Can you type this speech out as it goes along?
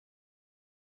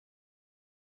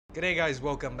G'day guys,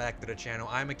 welcome back to the channel.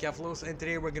 I'm Akeflos and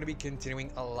today we're going to be continuing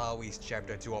Illaoi's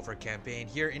Chapter 2 of her campaign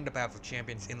here in the Path of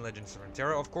Champions in Legends of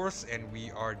Runeterra, of course, and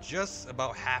we are just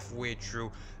about halfway through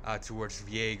towards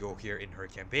Viego here in her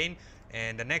campaign.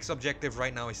 And the next objective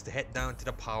right now is to head down to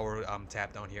the power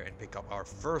tab down here and pick up our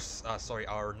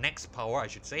our next power, I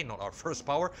should say, not our first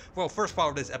power. Well, first power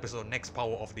of this episode, next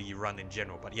power of the run in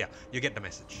general, but yeah, you get the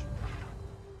message.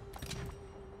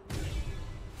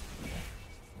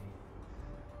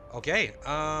 Okay,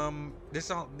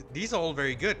 these are all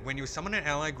very good. When you summon an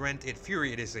ally, grant it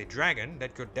Fury, it is a dragon.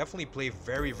 That could definitely play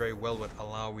very, very well with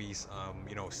Illaoi's,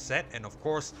 set. And of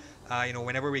course,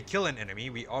 whenever we kill an enemy,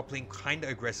 we are playing kind of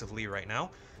aggressively right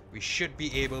now. We should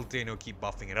be able to, keep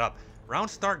buffing it up. Round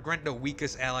start, grant the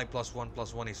weakest ally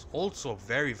 +1/+1 is also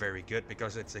very, very good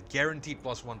because it's a guaranteed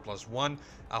 +1/+1.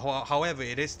 However,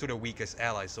 it is to the weakest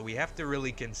ally, so we have to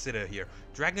really consider here.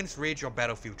 Dragon's Rage or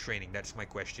Battlefield Training? That's my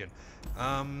question.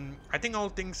 I think all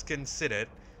things considered,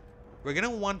 we're gonna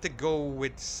want to go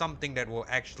with something that will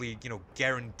actually,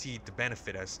 guarantee to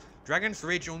benefit us. Dragon's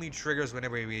Rage only triggers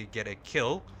whenever we get a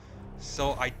kill,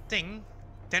 so I think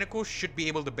Tentacles should be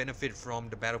able to benefit from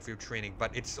the Battlefield Training,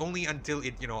 but it's only until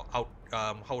it, how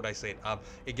would I say it?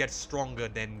 It gets stronger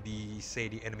than the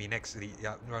enemy Nexus,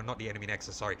 not the enemy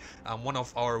Nexus, sorry, one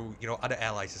of our, other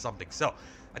allies or something. So,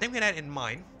 I think with that in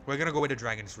mind, we're gonna go with the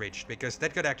Dragon's Rage, because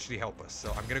that could actually help us.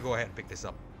 So, I'm gonna go ahead and pick this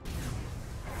up.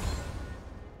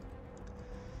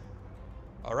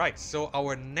 Alright, so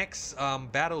our next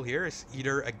battle here is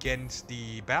either against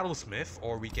the Battlesmith,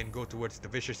 or we can go towards the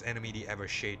vicious enemy, the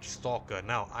Evershade Stalker.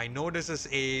 Now, I know this is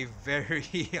a very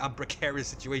precarious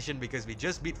situation because we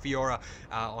just beat Fiora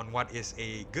on what is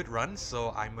a good run,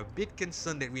 so I'm a bit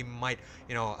concerned that we might,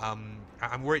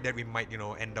 I'm worried that we might,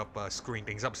 end up screwing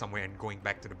things up somewhere and going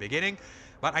back to the beginning.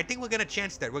 But I think we're going to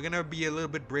chance that. We're going to be a little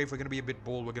bit brave. We're going to be a bit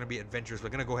bold. We're going to be adventurous. We're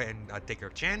going to go ahead and take our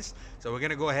chance. So we're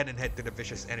going to go ahead and head to the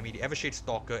vicious enemy, the Evershade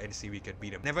Stalker, and see if we can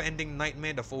beat him. Never-ending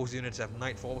Nightmare. The foe's units have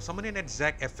Nightfall. Summon an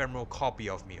exact ephemeral copy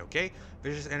of me, okay?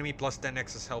 Vicious enemy +10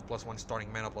 Nexus health, +1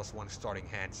 starting mana, +1 starting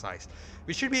hand size.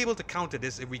 We should be able to counter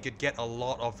this if we could get a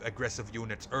lot of aggressive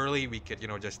units early. We could,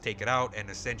 just take it out and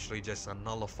essentially just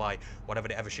nullify whatever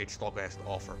the Evershade Stalker has to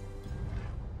offer.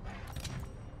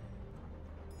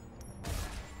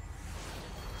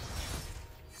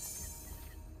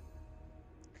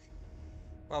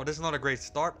 Wow, this is not a great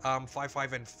start. 5,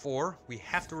 5, and 4. We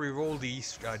have to reroll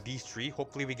these three.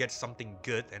 Hopefully we get something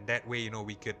good, and that way,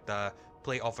 we could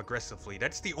play off aggressively.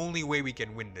 That's the only way we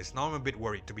can win this. Now I'm a bit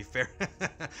worried, to be fair.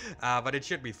 But it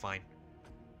should be fine.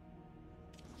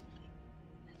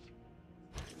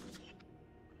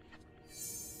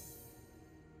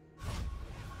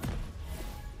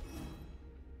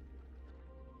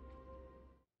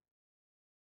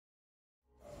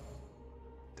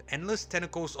 Endless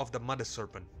tentacles of the Mother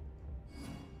Serpent.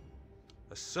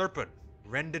 A serpent.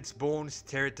 Rend its bones,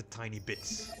 tear it to tiny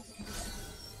bits.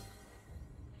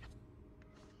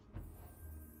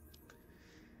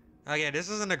 Okay, this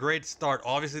isn't a great start.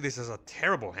 Obviously, this is a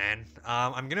terrible hand.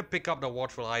 I'm gonna pick up the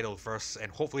Watchful Idol first,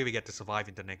 and hopefully we get to survive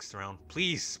in the next round.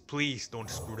 Please, please don't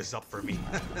screw this up for me.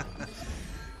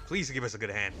 Please give us a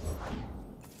good hand.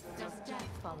 Does death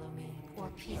follow me, or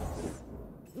peace?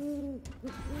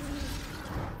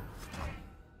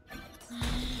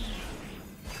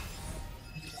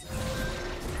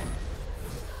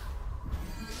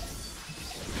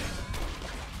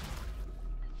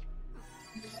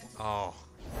 Oh.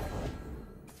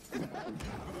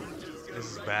 This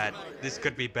is bad. This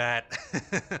could be bad.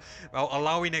 Well,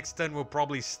 Illaoi next turn will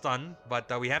probably stun, but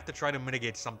we have to try to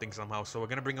mitigate something somehow, so we're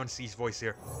gonna bring on C's voice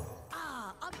here.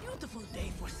 Ah, a beautiful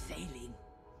day for sailing.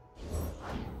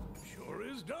 Sure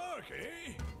is dark,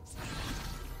 eh?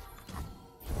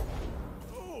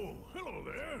 Oh, hello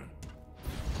there.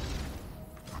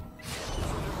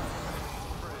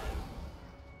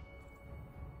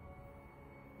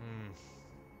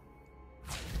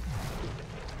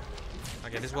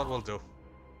 Okay, this is what we'll do.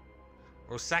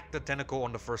 We'll sack the tentacle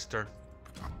on the first turn.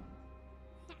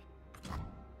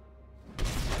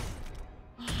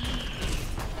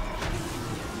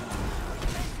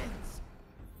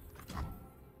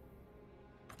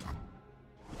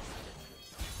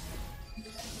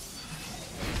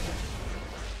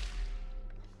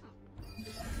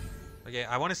 Okay,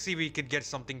 I want to see if we could get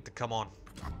something to come on.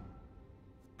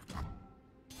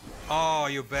 Oh,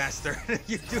 you bastard.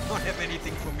 You do not have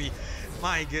anything for me.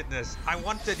 My goodness. I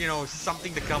wanted,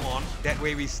 something to come on. That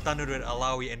way we stun it with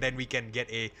Illaoi and then we can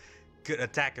get a good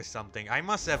attack or something. I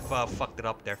must have fucked it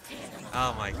up there.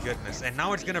 Oh my goodness. And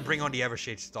now it's gonna bring on the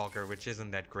Evershade Stalker, which isn't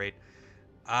that great.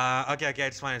 Okay,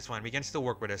 it's fine, it's fine. We can still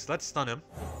work with this. Let's stun him.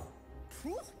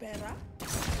 Truth bearer?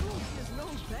 Truth is no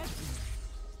better.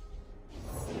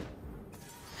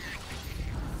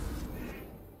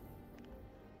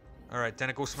 Alright,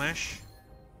 Tentacle Smash.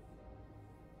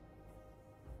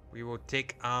 We will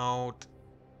take out...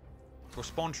 We'll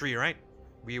spawn 3, right?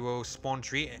 We will spawn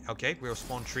 3. Okay, we'll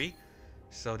spawn 3.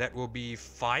 So that will be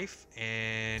 5.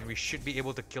 And we should be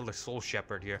able to kill the Soul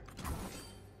Shepherd here.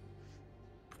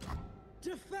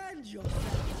 Defend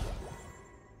yourself.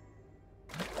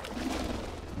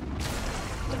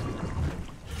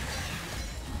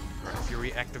 Alright,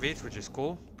 Fury activates, which is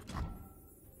cool.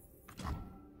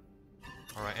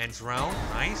 Alright, ends round.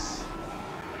 Nice.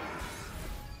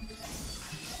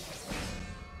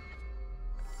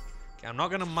 Okay, I'm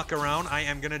not gonna muck around. I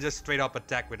am gonna just straight up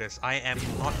attack with this. I am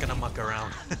not gonna muck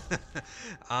around.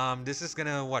 This is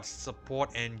gonna, what, support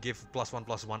and give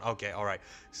 +1/+1. Okay, alright.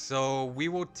 So we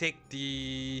will take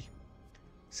the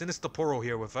Sinister Poro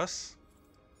here with us.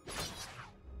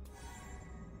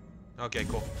 Okay,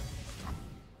 cool.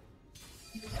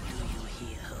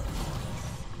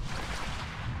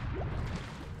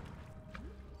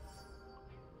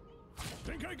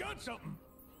 Think I got something.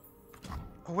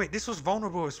 Oh wait, this was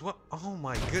vulnerable as well. Oh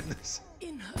my goodness.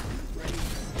 In her embrace,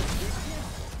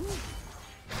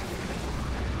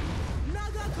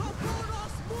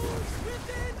 Nagakaporos moves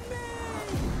within me!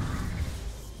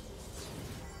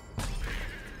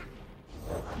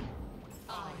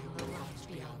 I am the light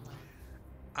beyond life.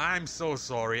 I'm so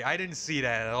sorry. I didn't see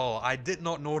that at all. I did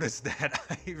not notice that.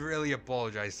 I really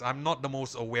apologize. I'm not the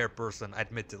most aware person,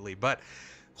 admittedly, but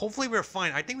hopefully we're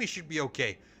fine. I think we should be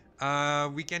okay.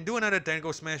 We can do another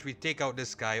Tentacle Smash. We take out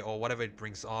this guy or whatever it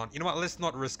brings on. You know what? Let's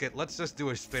not risk it. Let's just do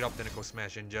a straight up Tentacle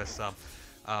Smash and just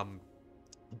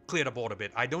clear the board a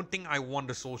bit. I don't think I want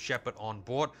the Soul Shepherd on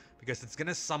board because it's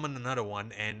gonna summon another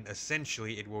one and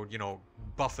essentially it will, you know,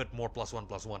 buff it more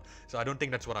 +1/+1. So I don't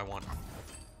think that's what I want.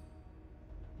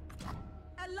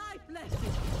 A life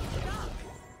lesson! Duck!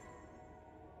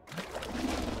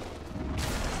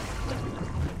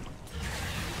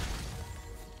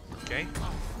 Okay.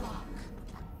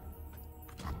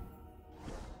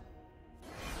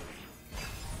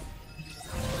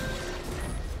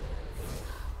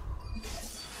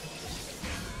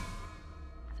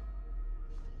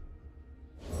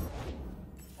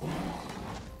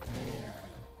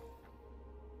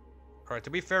 Alright, to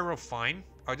be fair, we're fine.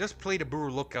 I'll just play the Brewer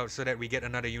Lookout so that we get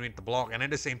another unit to block, and at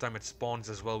the same time it spawns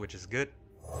as well, which is good.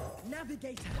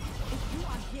 Navigator, if you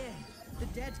are here, the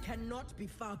dead cannot be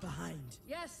far behind.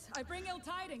 Yes, I bring ill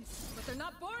tidings, but they're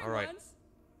not boring All right. ones.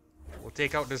 We'll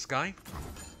take out this guy.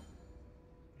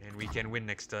 And we can win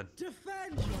next turn.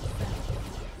 Defend yourself!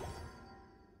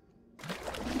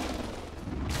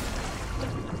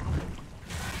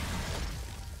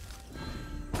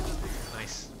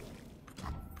 Nice.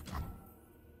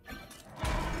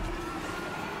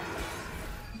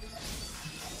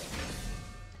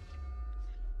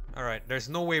 Alright, there's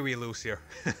no way we lose here.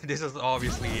 This is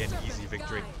obviously an easy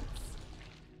victory.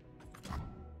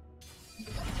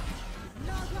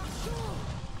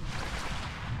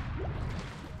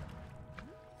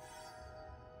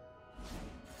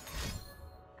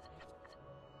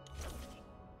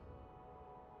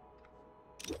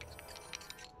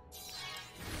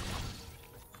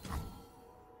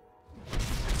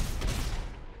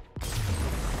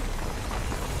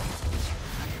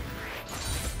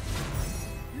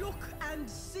 Look and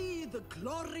see the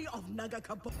glory of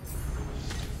Nagakapo.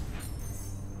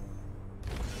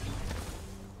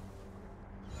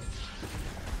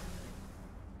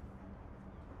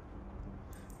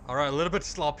 Alright, a little bit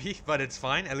sloppy, but it's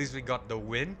fine. At least we got the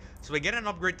win. So we get an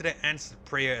upgrade to the Answered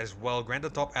Prayer as well. Grant the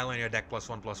top ally in your deck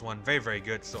 +1/+1. Very, very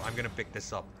good. So I'm gonna pick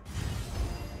this up.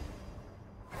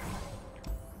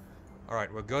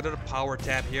 Alright, we'll go to the power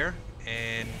tab here.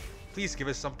 And please give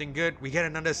us something good. We get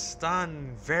another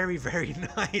stun. Very, very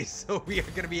nice. So we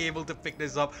are gonna be able to pick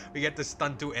this up. We get to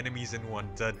stun 2 enemies in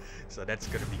 1 turn. So that's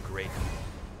gonna be great.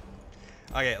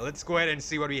 Okay, let's go ahead and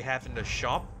see what we have in the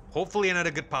shop. Hopefully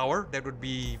another good power. That would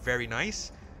be very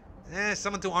nice.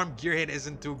 Summon to Armed Gearhead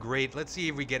isn't too great. Let's see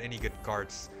if we get any good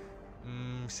cards.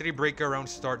 City Breaker round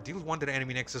start. Deal 1 to the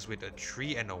enemy Nexus with a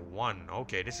 3 and a 1.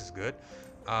 Okay, this is good.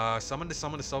 Summon the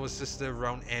Silver Sister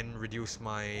round end. Reduce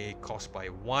my cost by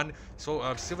 1.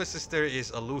 So Silver Sister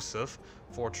is elusive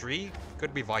for 3.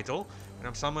 Could be vital. When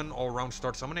I'm summoned all round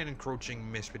start, summon an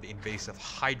Encroaching Mist with the Invasive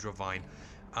Hydrovine.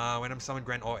 When I'm summoned,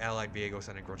 grant all allied vehicles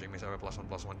and Encroaching Mist have a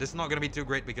 +1/+1. This is not going to be too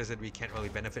great because we can't really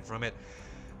benefit from it.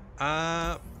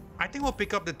 I think we'll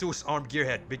pick up the 2 armed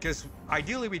gearhead because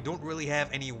ideally we don't really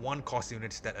have any 1 cost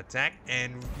units that attack,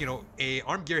 and you know, a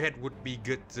armed gearhead would be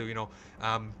good to, you know,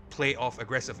 play off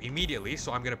aggressive immediately.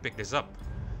 So I'm gonna pick this up.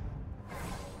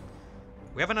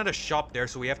 We have another shop there,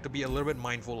 so we have to be a little bit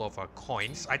mindful of our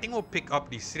coins. I think we'll pick up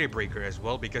the City Breaker as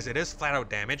well because it is flat out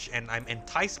damage, and I'm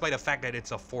enticed by the fact that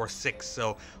it's a 4/6.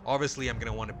 So obviously I'm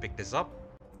gonna want to pick this up.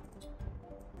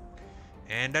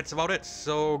 And that's about it.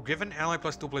 So given ally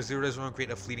 +2/+0, we're going to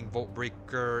create a fleeting Vault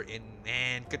Breaker in,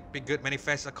 and could be good.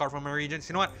 Manifest a card from our regions.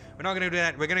 You know what? We're not going to do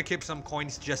that. We're going to keep some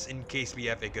coins just in case we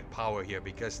have a good power here,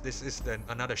 because this is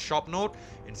another shop node,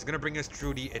 and it's going to bring us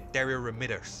through the ethereal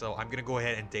remitter. So I'm going to go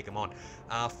ahead and take them on.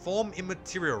 Form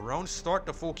Immaterial. Round start,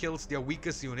 the foe kills their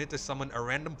weakest unit to summon a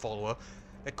random follower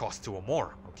that costs 2 or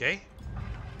more. Okay?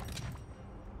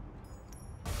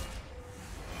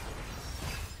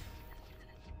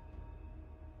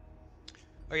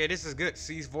 Okay, this is good.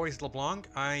 Seize Voice LeBlanc.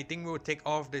 I think we'll take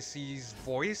off the Seize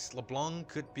Voice. LeBlanc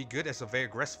could be good as a very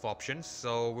aggressive option,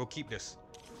 so we'll keep this.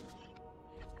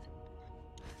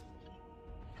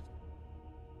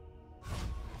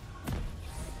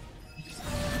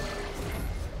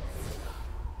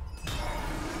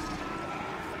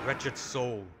 Wretched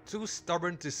soul, too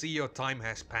stubborn to see your time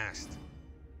has passed.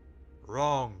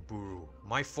 Wrong, Buru.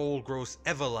 My foal grows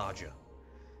ever larger.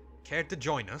 Care to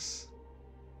join us?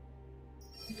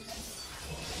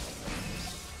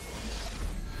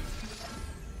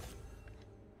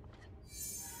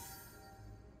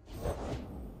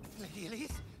 Lady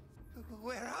Elise,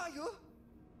 where are you?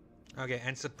 Okay,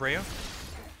 answered prayer.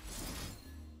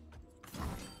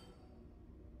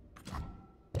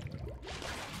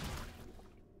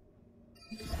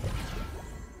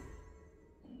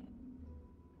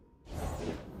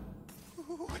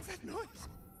 What's that noise?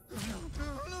 No.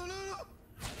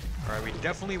 Alright, we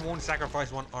definitely won't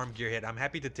sacrifice 1 armed gearhead. I'm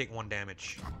happy to take 1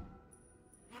 damage.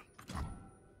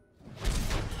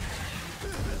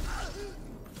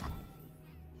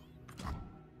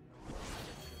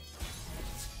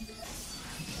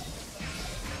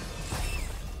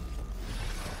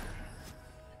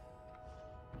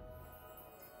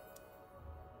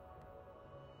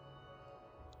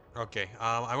 Okay,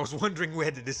 I was wondering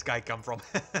where did this guy come from.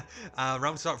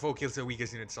 Round start, foe kills the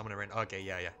weakest unit, summon a random. Okay,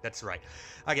 yeah, that's right.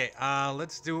 Okay,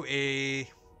 let's do a...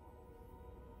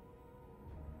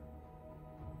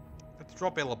 Let's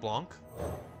drop a LeBlanc.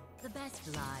 The best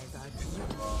lives are few.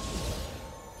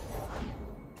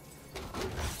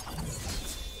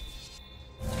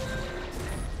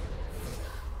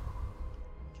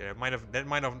 Okay, that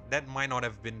might not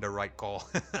have been the right call.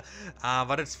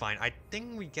 But it's fine. I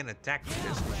think we can attack with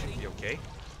this. We should be okay.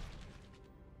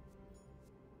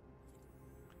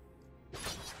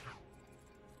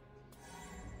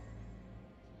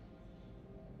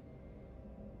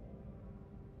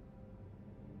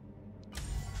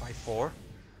 Four.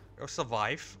 We'll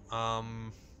survive.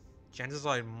 Chances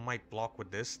are I might block with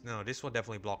this. No, this will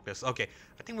definitely block this. Okay,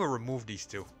 I think we'll remove these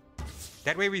 2.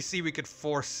 That way we see we could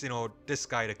force, you know, this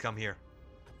guy to come here.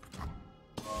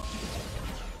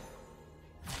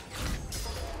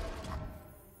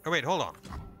 Oh wait, hold on.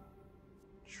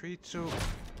 3, 2.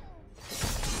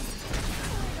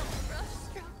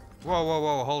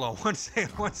 Whoa, hold on. One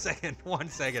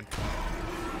second.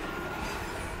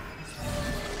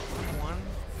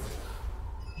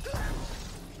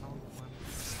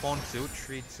 Spawn 2,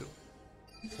 3, 2,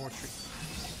 4,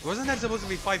 3. Wasn't that supposed to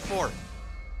be 5-4?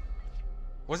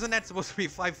 Wasn't that supposed to be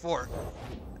 5-4?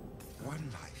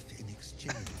 1 life in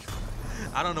exchange.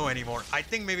 I don't know anymore. I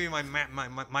think maybe my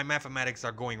mathematics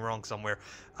are going wrong somewhere.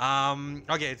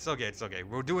 Okay, it's okay.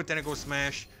 We'll do a Tentacle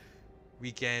Smash.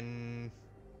 We can...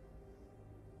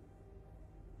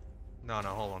 No,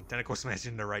 hold on. Tentacle Smash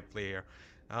isn't the right play here.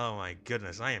 Oh my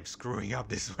goodness, I am screwing up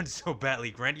this one so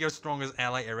badly. Grant your strongest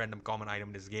ally a random common item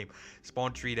in this game.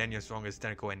 Spawn 3, then your strongest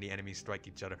tentacle, and the enemies strike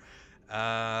each other.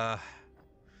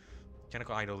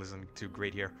 Tentacle Idol isn't too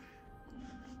great here.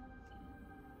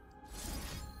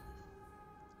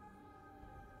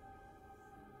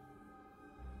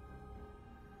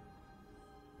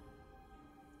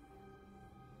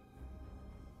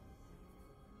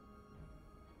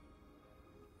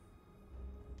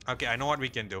 Okay, I know what we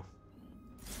can do.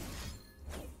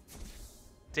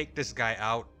 Take this guy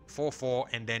out, 4/4,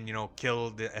 and then, you know, kill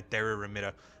the ethereal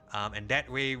remitter. And that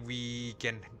way we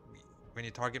can, when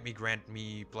you target me, grant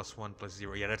me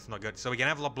 +1/+0. Yeah, that's not good. So we can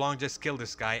have LeBlanc just kill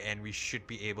this guy, and we should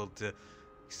be able to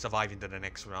survive into the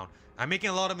next round. I'm making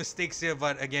a lot of mistakes here,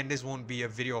 but again, this won't be a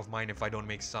video of mine if I don't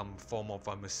make some form of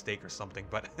a mistake or something.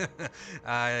 But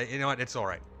you know what? It's all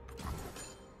right.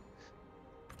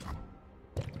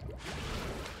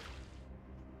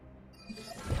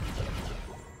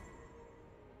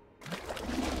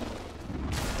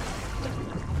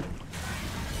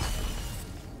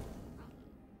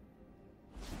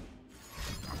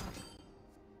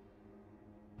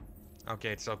 Okay,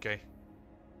 it's okay.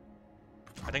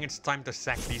 I think it's time to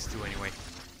sack these two anyway.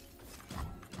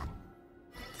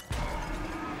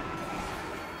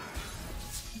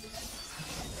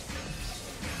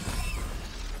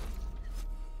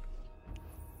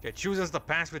 Okay, chooses the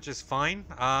pass, which is fine.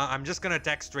 I'm just gonna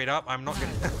attack straight up. I'm not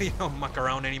gonna, muck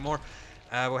around anymore.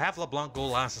 We'll have LeBlanc go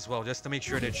last as well, just to make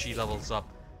sure that she levels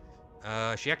up.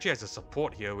 She actually has a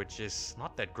support here, which is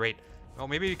not that great. Well,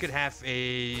 maybe we could have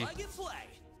a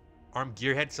armed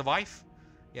gearhead survive.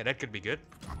 Yeah, that could be good.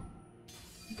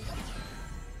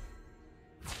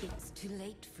 It's too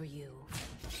late for you.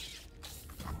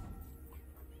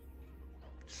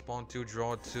 Spawn 2,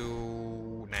 draw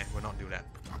 2. Nah, we'll not do that.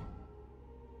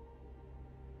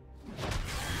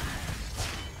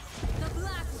 The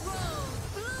black rose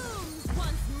blooms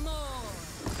once more.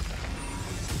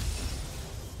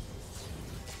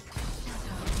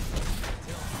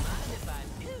 Don't mind if I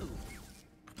do.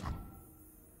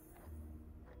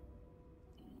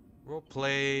 We'll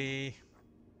play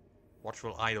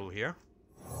Watchful Idol here.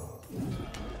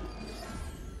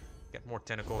 Get more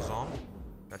tentacles on.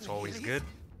 That's always good.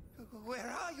 Where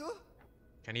are you?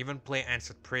 Can even play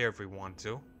Answered Prayer if we want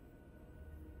to.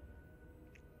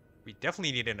 We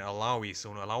definitely need an Illaoi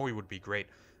soon. Illaoi would be great.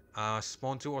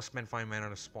 Spawn 2 or spend 5 mana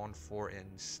to spawn 4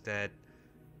 instead.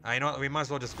 I know we might as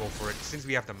well just go for it since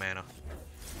we have the mana.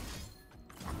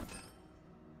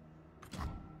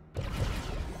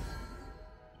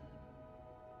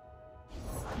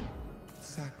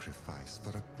 Sacrifice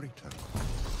for a greater cause.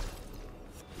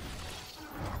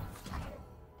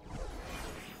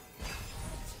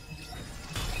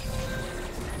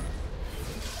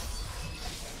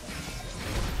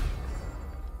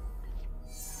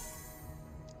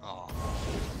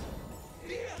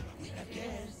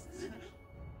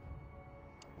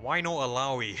 Why no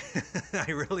Illaoi?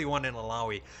 I really want an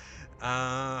Illaoi.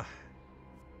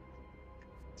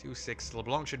 2-6.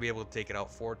 LeBlanc should be able to take it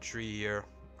out. 4-3 here.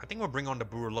 I think we'll bring on the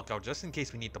Brewer Lookout just in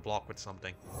case we need to block with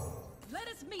something. Let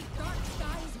us meet dark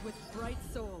skies with bright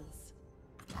souls.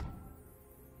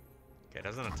 Okay,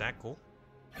 doesn't attack. Cool.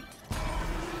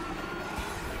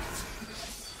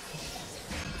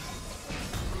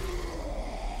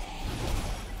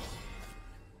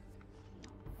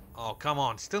 Oh, come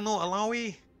on. Still no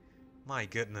Illaoi? My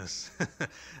goodness.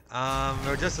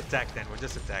 We'll just attack then. We'll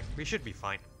just attack. We should be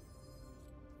fine.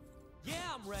 Yeah,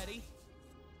 I'm ready.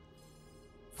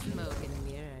 Smoke and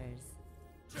mirrors.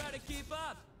 Try to keep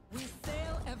up. We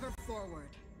sail ever forward.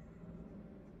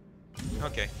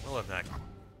 Okay, we'll attack.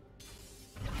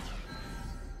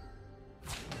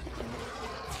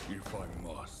 If I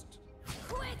must.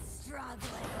 Quit struggling.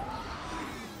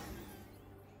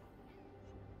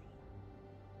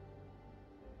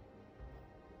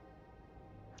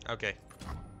 Okay.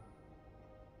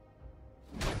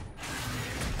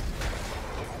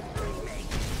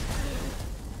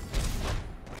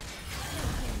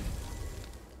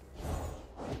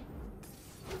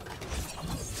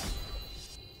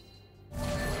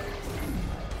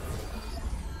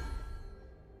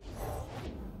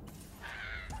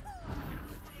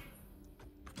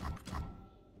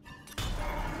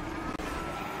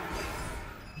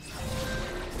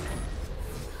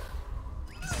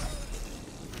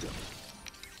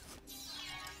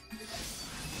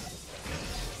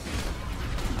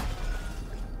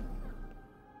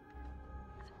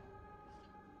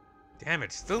 Damn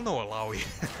it, still no Illaoi.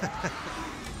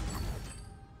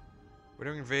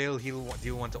 Withering Veil,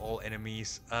 deal 1 to all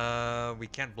enemies. We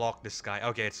can't block this guy.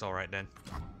 Okay, it's alright then.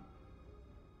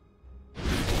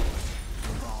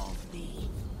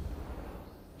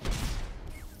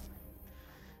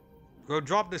 We'll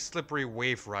drop this Slippery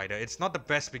Wave Rider. It's not the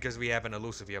best because we have an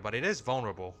elusive here, but it is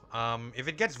vulnerable. If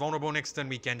it gets vulnerable next turn,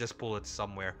 we can just pull it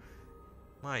somewhere.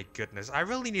 My goodness, I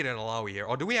really need an Illaoi here.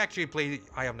 Or do we actually play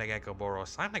Eye of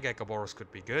Nagakaboros? Eye of Nagakaboros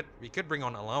could be good. We could bring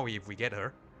on Illaoi if we get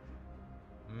her.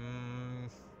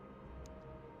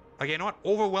 Okay, you know what?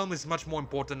 Overwhelm is much more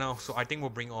important now, so I think we'll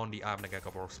bring on the Eye of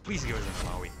Nagakaboros. Please give us an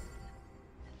Illaoi.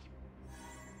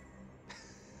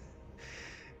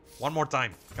 One more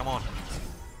time. Come on.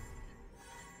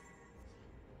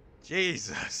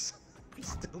 Jesus.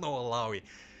 Still no Illaoi.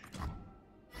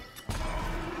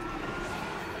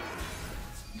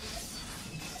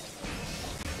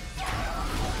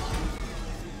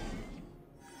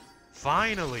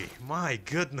 Finally! My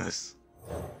goodness!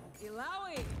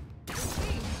 Illaoi!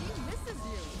 She misses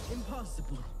you.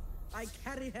 Impossible. I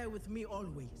carry her with me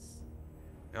always.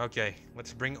 Okay,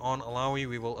 let's bring on Illaoi.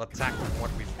 We will attack with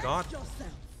what we've got.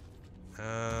 Yourself.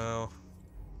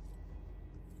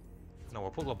 No, we'll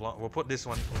put LeBlanc. We'll put this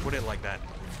one. We'll put it like that.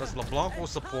 Because LeBlanc will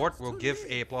support. We'll give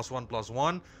a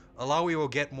 +1/+1. Illaoi will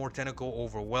get more tentacle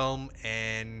overwhelm,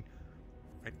 and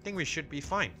I think we should be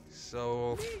fine.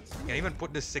 So we can even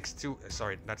put this 6-2.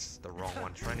 Sorry, that's the wrong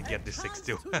one. Trying to get this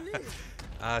 6-2.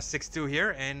 6-2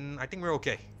 here, and I think we're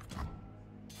okay.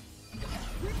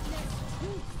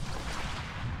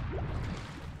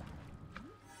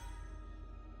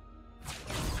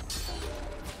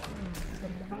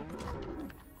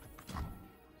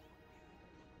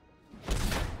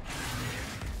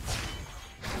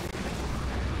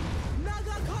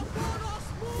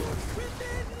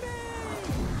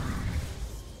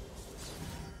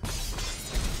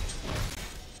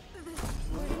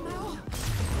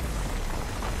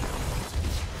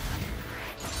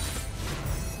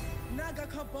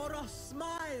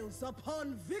 Smiles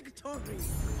upon victory.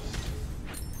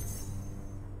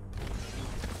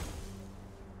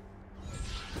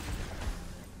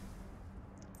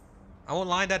 I won't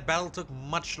lie, that battle took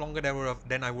much longer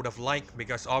than I would have liked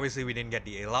because obviously we didn't get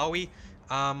the Illaoi.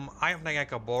 I have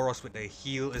Nagaka Boros with a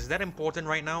heal. Is that important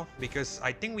right now? Because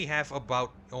I think we have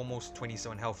about almost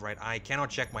 27 health, right? I cannot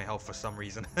check my health for some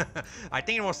reason. I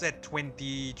think it was at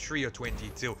 23 or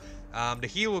 22. The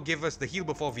heal will give us, the heal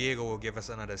before Viego will give us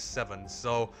another 7.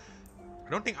 So I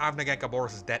don't think Nagaka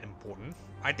Boros is that important.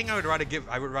 I think I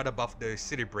would rather buff the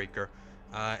City Breaker.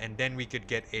 And then we could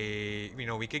get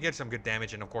we could get some good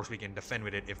damage, and of course we can defend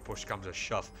with it if push comes a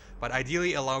shove. But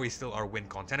ideally, Illaoi is still our win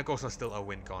con. Tentacles are still our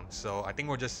win con. So I think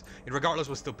we'll just, regardless,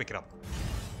 we'll still pick it up.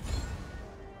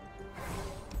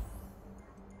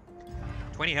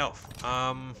 20 health.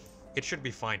 It should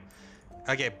be fine.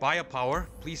 Okay, buy a power.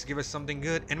 Please give us something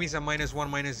good. Enemies are -1,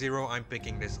 -0. I'm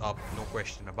picking this up. No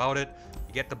question about it.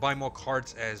 You get to buy more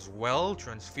cards as well.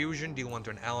 Transfusion. Deal 1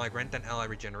 to an ally. Grant an ally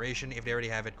regeneration. If they already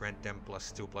have it, grant them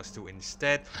 +2/+2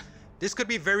 instead. This could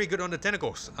be very good on the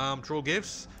tentacles. Troll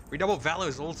Gifts. Redoubled Valor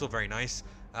is also very nice.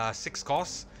 6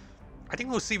 costs. I think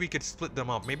we'll see we could split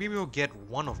them up. Maybe we'll get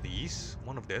one of these.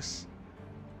 One of this.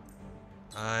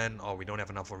 And oh, we don't have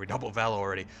enough for Redoubled Valor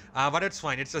already. But it's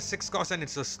fine. It's a 6 cost and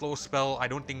it's a slow spell. I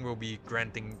don't think we'll be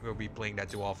playing that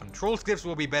too often. Troll's Gifts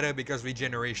will be better because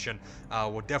regeneration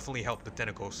will definitely help the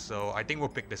tentacles. So I think we'll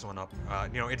pick this one up.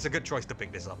 It's a good choice to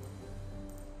pick this up.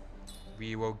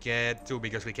 We will get 2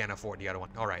 because we can't afford the other one.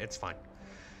 Alright, it's fine.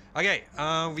 Okay,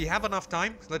 we have enough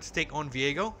time. Let's take on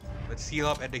Viego. Let's heal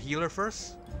up at the healer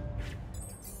first.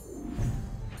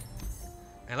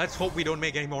 And let's hope we don't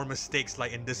make any more mistakes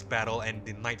like in this battle and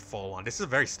the Nightfall one. This is a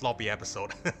very sloppy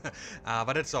episode.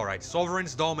 But it's alright.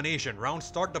 Sovereign's Domination. Round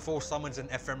start, the foe summons an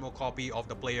ephemeral copy of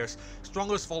the player's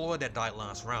strongest follower that died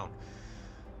last round.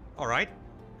 Alright.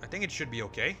 I think it should be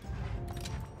okay.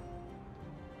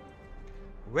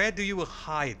 Where do you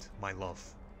hide, my love?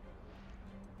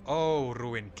 Oh,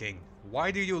 Ruined King.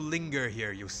 Why do you linger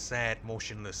here, you sad,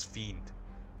 motionless fiend?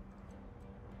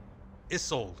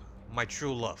 Isolde, my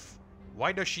true love.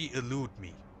 Why does she elude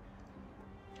me?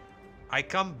 I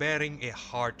come bearing a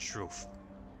hard truth.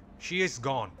 She is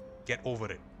gone. Get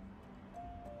over it.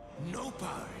 No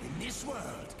power in this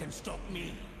world can stop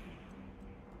me.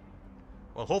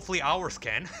 Well, hopefully ours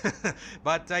can.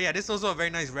 But yeah, this is also a very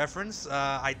nice reference.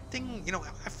 I think,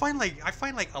 I find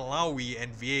like Illaoi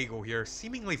and Viego here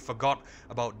seemingly forgot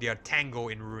about their tango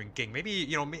in Ruined King. Maybe,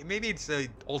 maybe it's an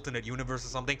alternate universe or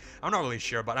something. I'm not really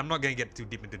sure, but I'm not going to get too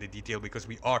deep into the detail because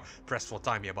we are pressed for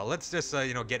time here. But let's just,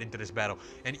 get into this battle.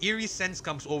 An eerie sense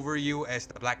comes over you as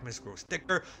the black mist grows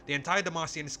thicker. The entire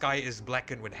Demacian sky is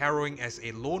blackened with harrowing as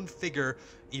a lone figure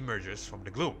emerges from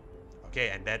the gloom. Okay,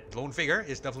 and that lone figure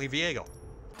is definitely Viego.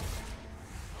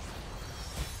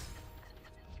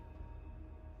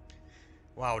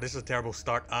 Wow, this is a terrible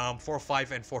start.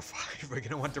 4-5 and 4-5. We're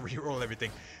gonna want to reroll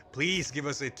everything. Please give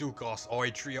us a 2 cost or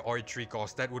a 3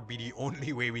 cost. That would be the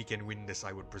only way we can win this,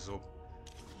 I would presume.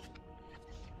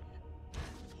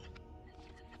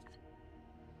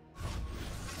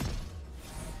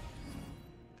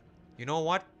 You know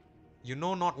what? You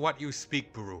know not what you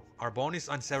speak, Puru. Our bond is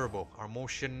unseverable. Our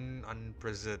motion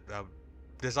unprecedented.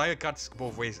 Desire cuts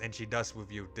both ways, and she does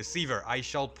with you. Deceiver, I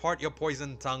shall part your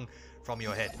poisoned tongue from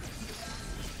your head.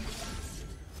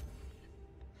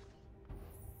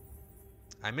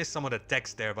 I missed some of the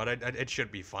text there, but it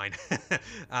should be fine.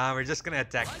 We're just gonna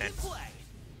attack then.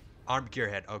 Armed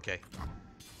Gearhead, okay.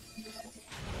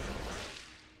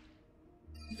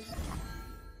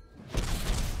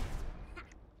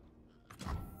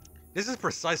 This is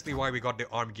precisely why we got the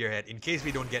Armed Gearhead, in case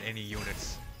we don't get any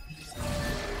units.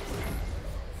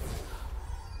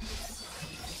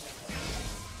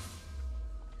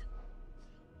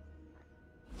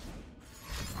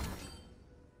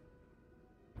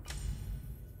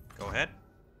 Go ahead.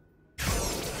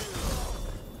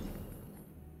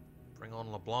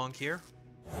 LeBlanc here.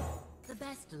 The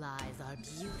best lies are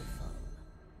beautiful.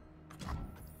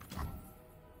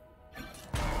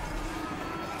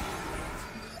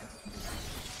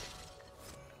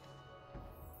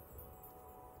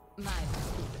 My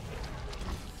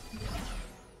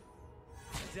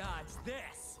Dodge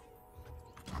this.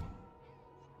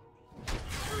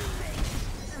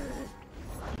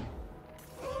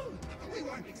 We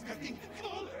weren't expecting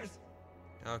callers.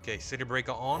 Okay, City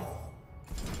Breaker on.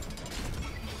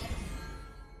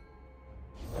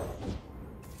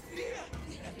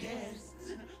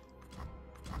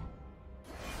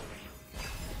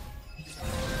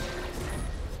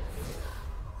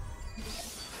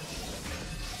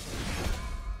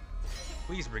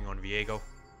 Please bring on Viego.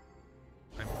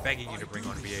 I'm begging you to bring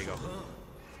on Viego.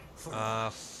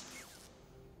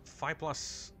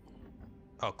 5+.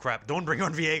 Oh crap! Don't bring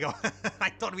on Viego. I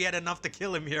thought we had enough to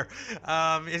kill him here.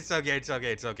 It's okay. It's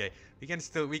okay. It's okay. We can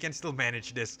still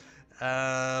manage this.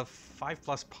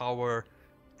 5+ power.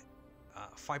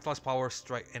 5+ power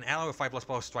strike. An ally with 5+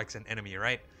 power strikes an enemy,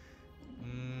 right?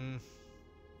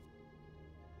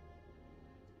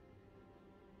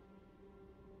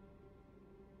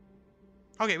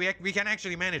 Okay, we can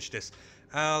actually manage this.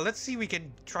 Let's see, we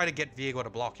can try to get Viego to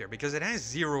block here, because it has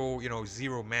zero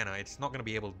mana. It's not going to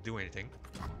be able to do anything.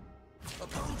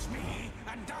 Oppose me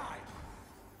and die.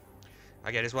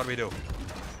 Okay, this is what we do.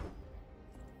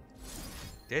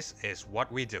 This is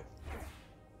what we do.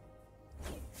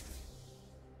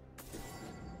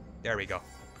 There we go.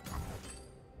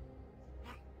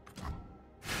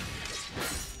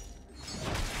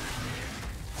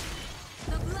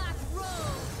 The black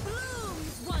rose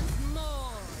blooms once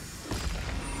more.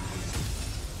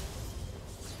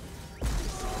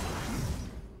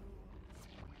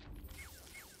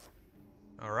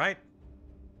 All right.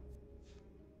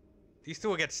 These two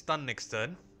will get stunned next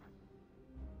turn.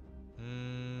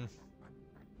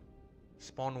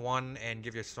 Spawn 1 and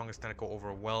give your strongest tentacle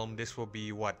overwhelm. This will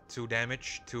be what? 2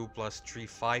 damage. 2 + 3,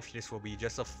 5. This will be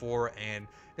just a 4, and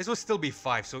this will still be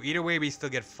 5. So either way, we still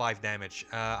get 5 damage.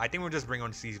 I think we'll just bring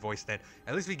on C's voice then.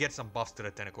 At least we get some buffs to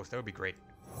the tentacles. That would be great.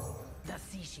 The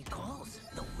sea she calls,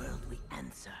 the world we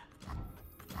answer.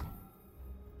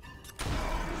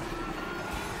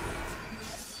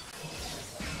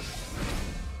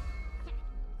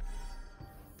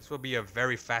 This will be a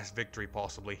very fast victory,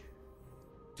 possibly.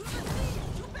 To the sea,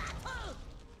 to battle!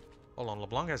 Hold on,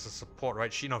 LeBlanc has a support,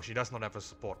 right? She does not have a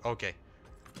support. Okay.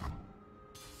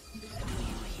 Do you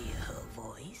hear her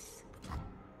voice?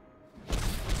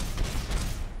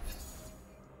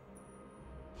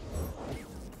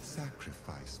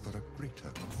 Sacrifice for a greater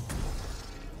cause.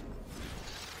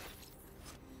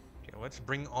 Okay, let's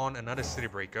bring on another City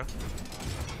Breaker.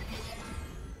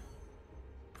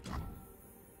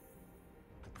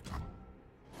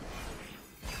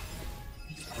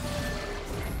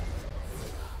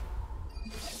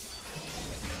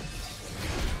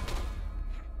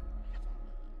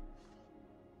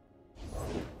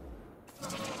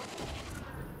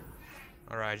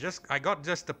 Alright, I got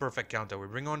just the perfect counter. We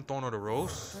bring on Tono the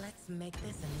Rose. Let's make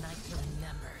this a night to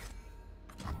remember.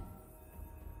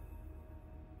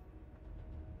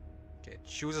 Okay, it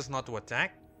chooses not to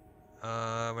attack.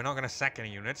 We're not gonna sack any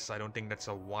units. I don't think that's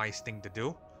a wise thing to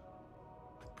do.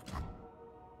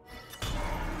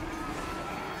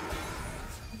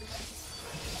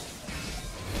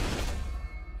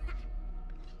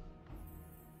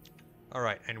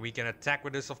 Alright, and we can attack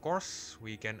with this, of course.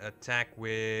 We can attack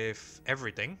with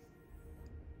everything.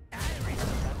 I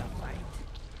remember the fight.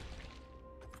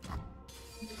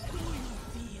 Do you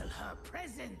feel her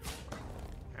presence?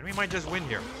 And we might just win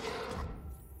here.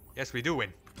 Yes, we do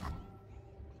win.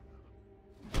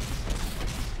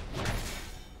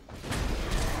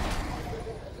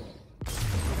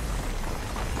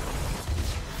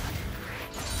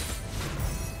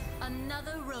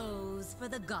 Another rose for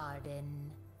the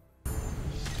garden.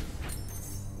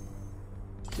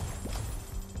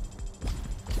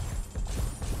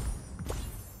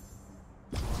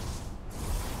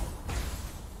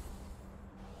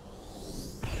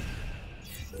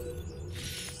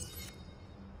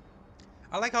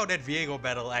 I like how that Viego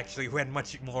battle actually went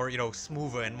much more,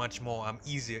 smoother and much more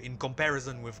easier in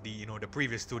comparison with the, the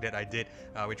previous two that I did,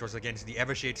 which was against the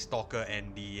Evershade Stalker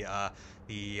and the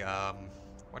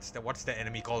what's the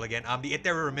enemy called again? The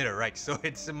Ethereal Remitter, right? So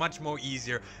it's much more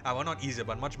easier. Well, not easier,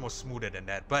 but much more smoother than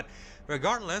that. But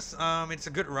regardless, it's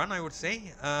a good run, I would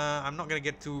say. I'm not gonna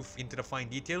get too into the fine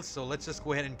details, so let's just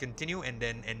go ahead and continue and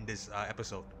then end this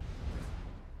episode.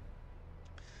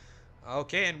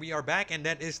 Okay, and we are back, and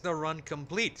that is the run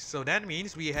complete. So that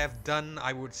means we have done,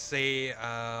 I would say,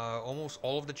 almost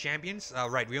all of the champions.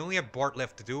 Right, we only have Bart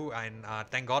left to do, and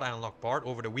thank God I unlocked Bart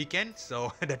over the weekend,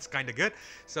 so that's kind of good.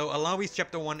 So Illaoi's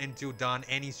Chapter 1 and 2 done,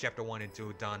 Annie's Chapter 1 and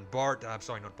 2 done, Bart,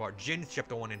 sorry, not Bart, Jin's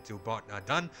Chapter 1 and 2 Bart,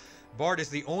 done. Bart is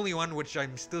the only one which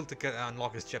I'm still to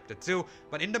unlock his Chapter 2,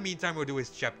 but in the meantime we'll do his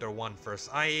Chapter 1 first.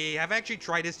 I have actually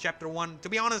tried his Chapter 1. To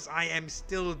be honest, I am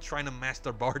still trying to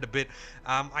master Bart a bit.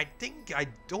 I think I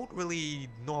don't really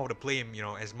know how to play him, you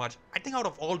know, as much. I think out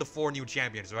of all the 4 new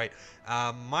champions, right,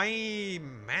 my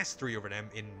mastery over them,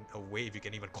 in a way, if you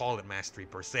can even call it mastery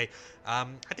per se, I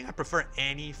think I prefer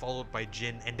Annie followed by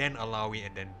Jin and then Illaoi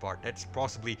and then Bart. That's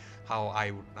possibly how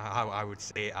I would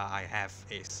say I have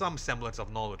some semblance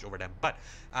of knowledge over them. But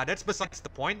that's besides the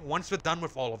point. Once we're done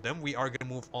with all of them, we are going to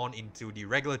move on into the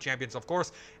regular champions, of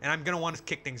course, and I'm going to want to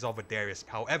kick things off with Darius.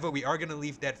 However, we are going to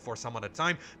leave that for some other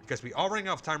time because we are running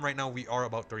out of time right now. We are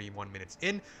about 31 minutes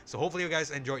in, so hopefully you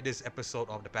guys enjoyed this episode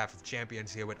of the Path of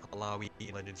Champions here with Illaoi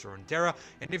in Legends of Runeterra.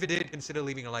 And if you did, consider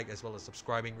leaving a like as well as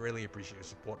subscribing. Really appreciate your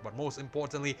support, but most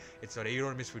importantly, it's so that you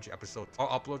don't miss future episodes or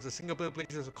uploads of single player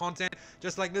playthroughs of content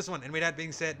just like this one. And with that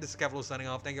being said, this is Kevlo signing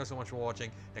off. Thank you so much for watching.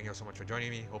 Thank you so much for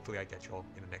joining me. Hopefully I catch you all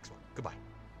in the next one.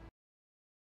 Goodbye.